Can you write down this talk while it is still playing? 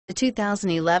The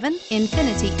 2011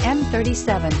 Infiniti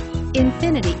M37.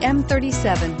 Infiniti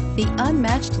M37, the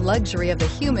unmatched luxury of the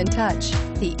human touch.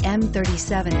 The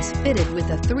M37 is fitted with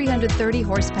a 330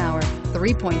 horsepower,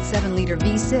 3.7-liter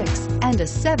V6, and a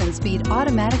 7-speed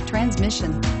automatic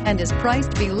transmission, and is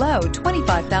priced below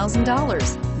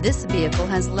 $25,000. This vehicle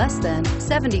has less than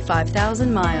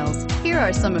 75,000 miles. Here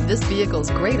are some of this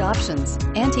vehicle's great options: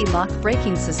 anti-lock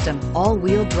braking system,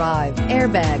 all-wheel drive,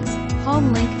 airbags,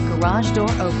 HomeLink garage door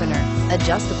opener,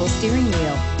 adjustable steering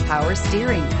wheel, power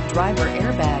steering, driver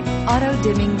airbag,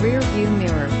 auto-dimming rear view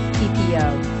mirror,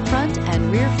 PPO, front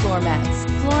and rear floor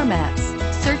mats.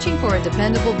 Searching for a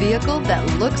dependable vehicle that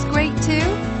looks great too?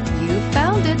 You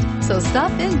found it, so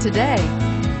stop in today.